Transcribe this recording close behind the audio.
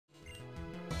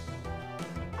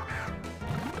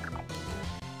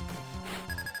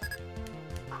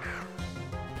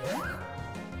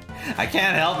I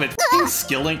can't help it. F***ing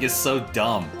Skillink is so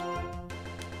dumb.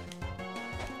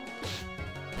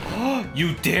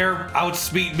 You dare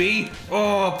outspeed me?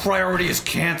 Oh, priority is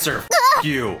cancer. F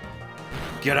you.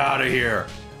 Get out of here.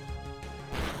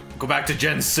 Go back to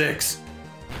Gen 6.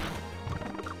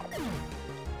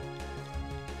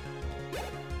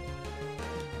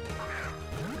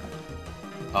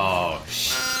 Oh,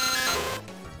 shit.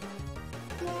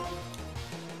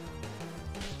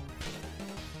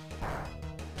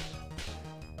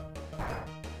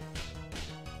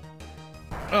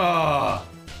 Ugh.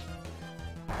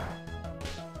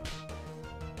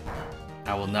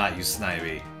 I will not use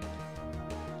Snivy.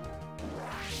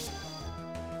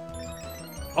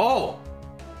 Oh!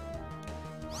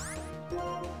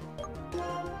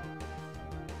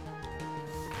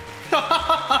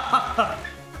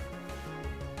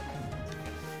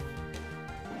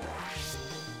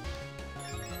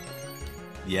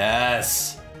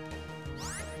 Yes!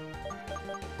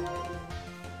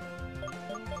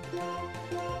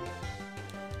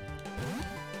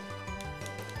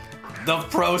 The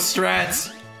pro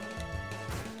strats!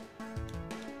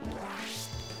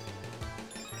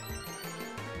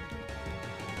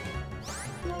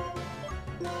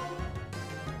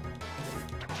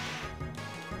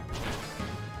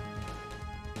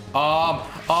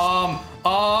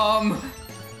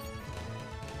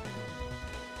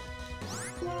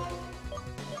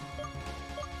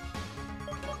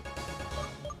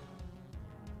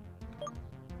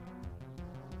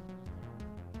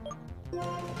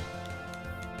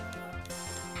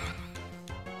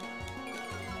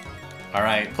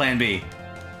 Alright, plan B.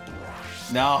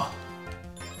 No.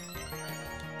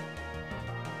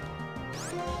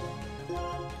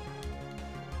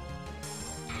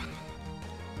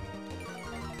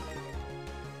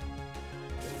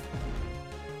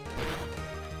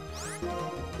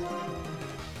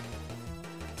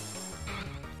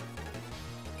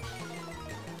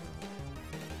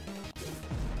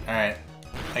 Alright,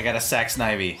 I got a sack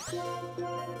Snivy.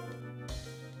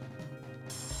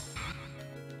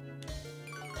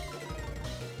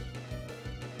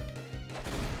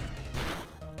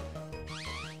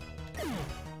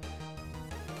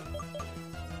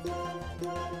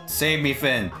 Save me,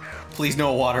 Finn. Please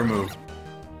no water move.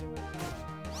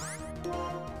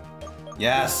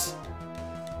 Yes.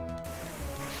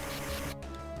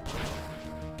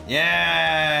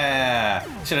 Yeah!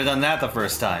 Should have done that the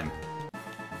first time.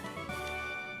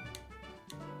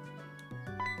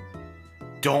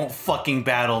 Don't fucking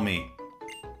battle me.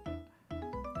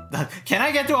 Can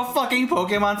I get to a fucking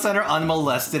Pokemon Center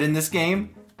unmolested in this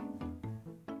game?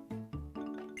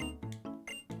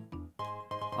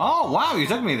 Oh, wow, you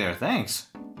took me there. Thanks.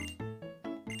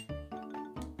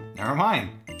 Never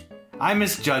mind. I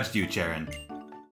misjudged you, Charon.